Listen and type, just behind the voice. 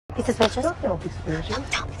Be suspicious. Don't be suspicious.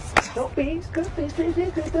 Don't be suspicious.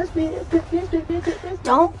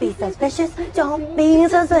 Don't be suspicious. Don't be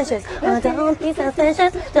suspicious. Don't be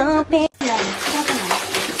suspicious. Don't be.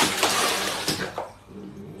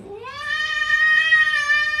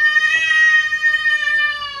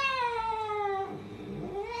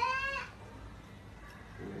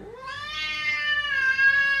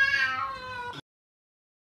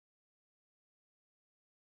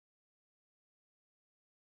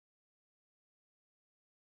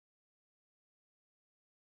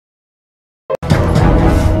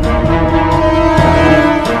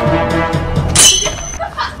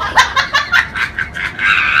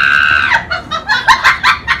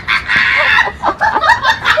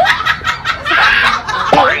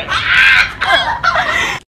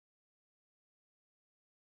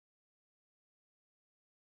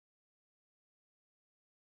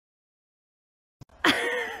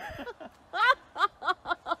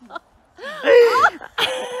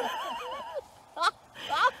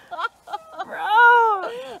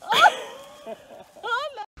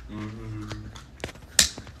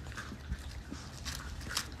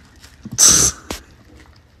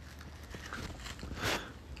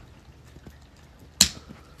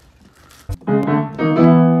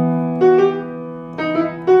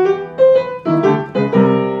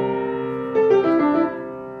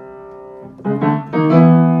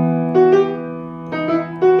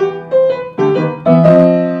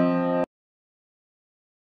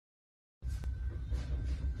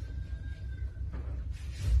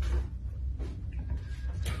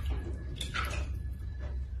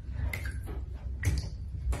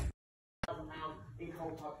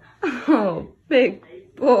 Oh, big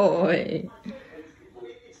boy.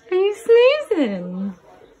 Are you snoozing?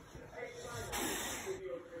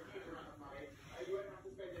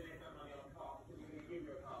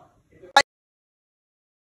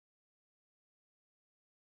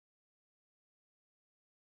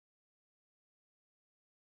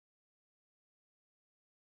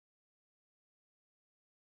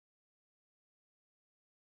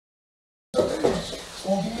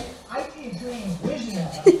 I keep doing vision.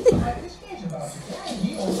 This game's about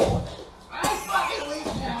you. I fucking leave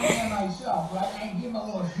down there myself, right? I give him a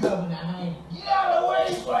little shove in the hand. Get out of the way,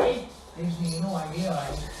 buddy! Next thing you know, I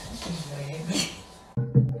realize this is gonna hit me.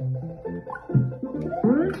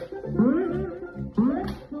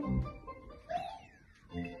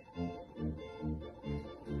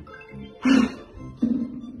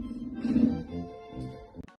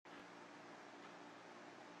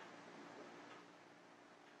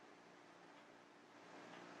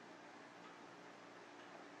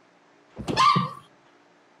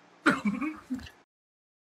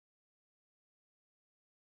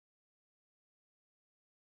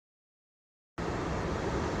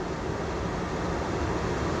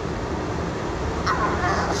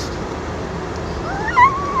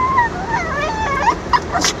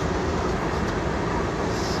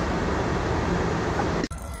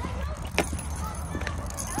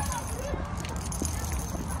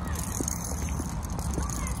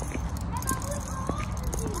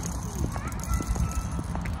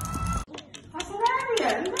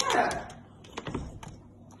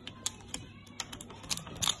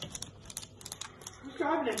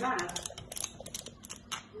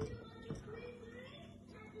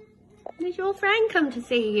 Did your friend come to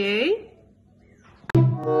see you?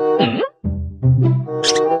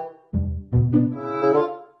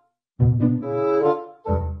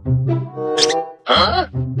 Huh?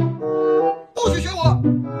 不许学我！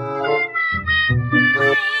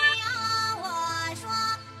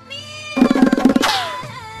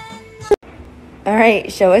 All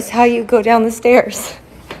right, show us how you go down the stairs.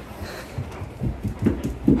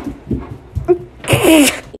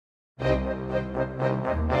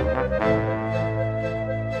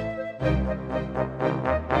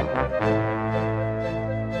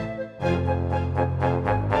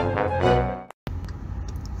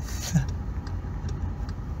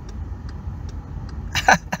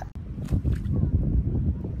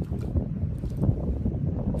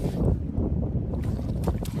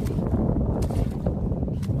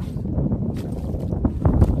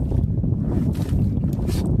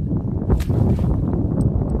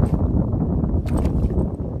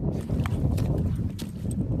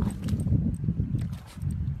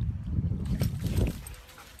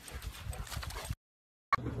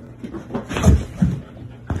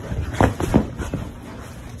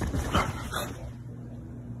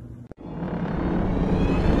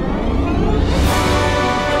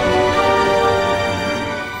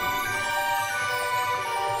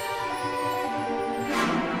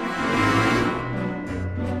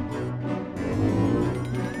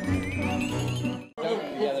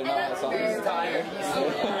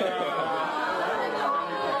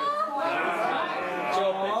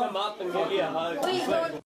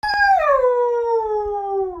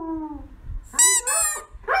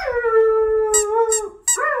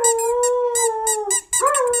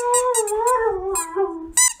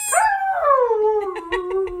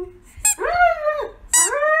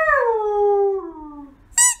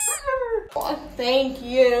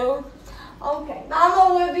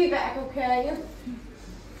 be back, okay?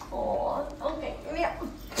 Oh, okay, give me up.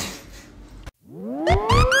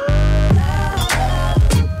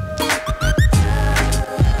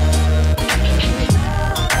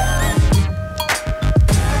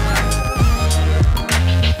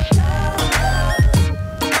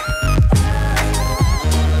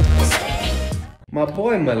 My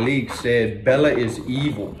boy Malik said Bella is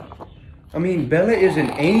evil. I mean, Bella is an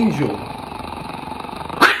angel.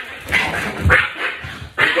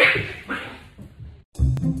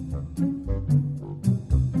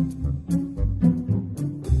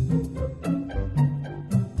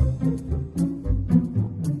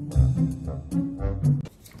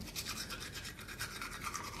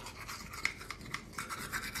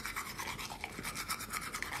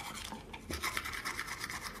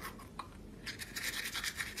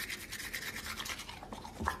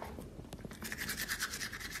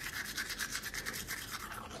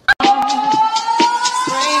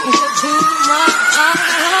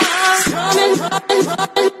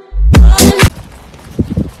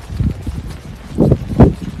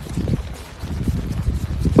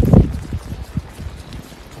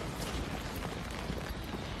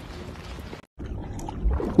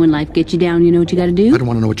 When life gets you down, you know what you gotta do? I don't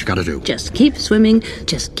want to know what you gotta do. Just keep swimming,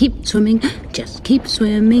 just keep swimming, just keep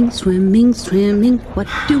swimming, swimming, swimming. What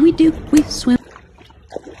do? We swim.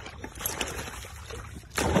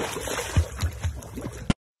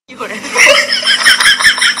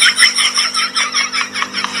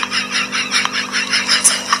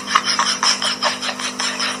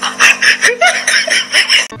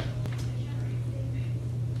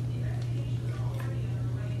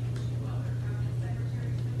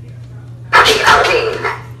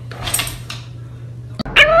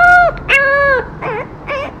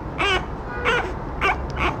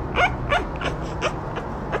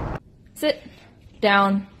 Sit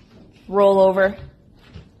down, roll over.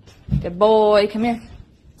 Good boy, come here.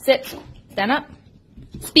 Sit, stand up,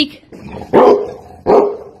 speak.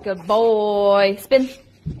 Good boy, spin.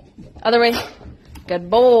 Other way.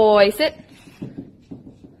 Good boy, sit.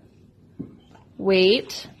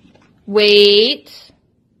 Wait, wait.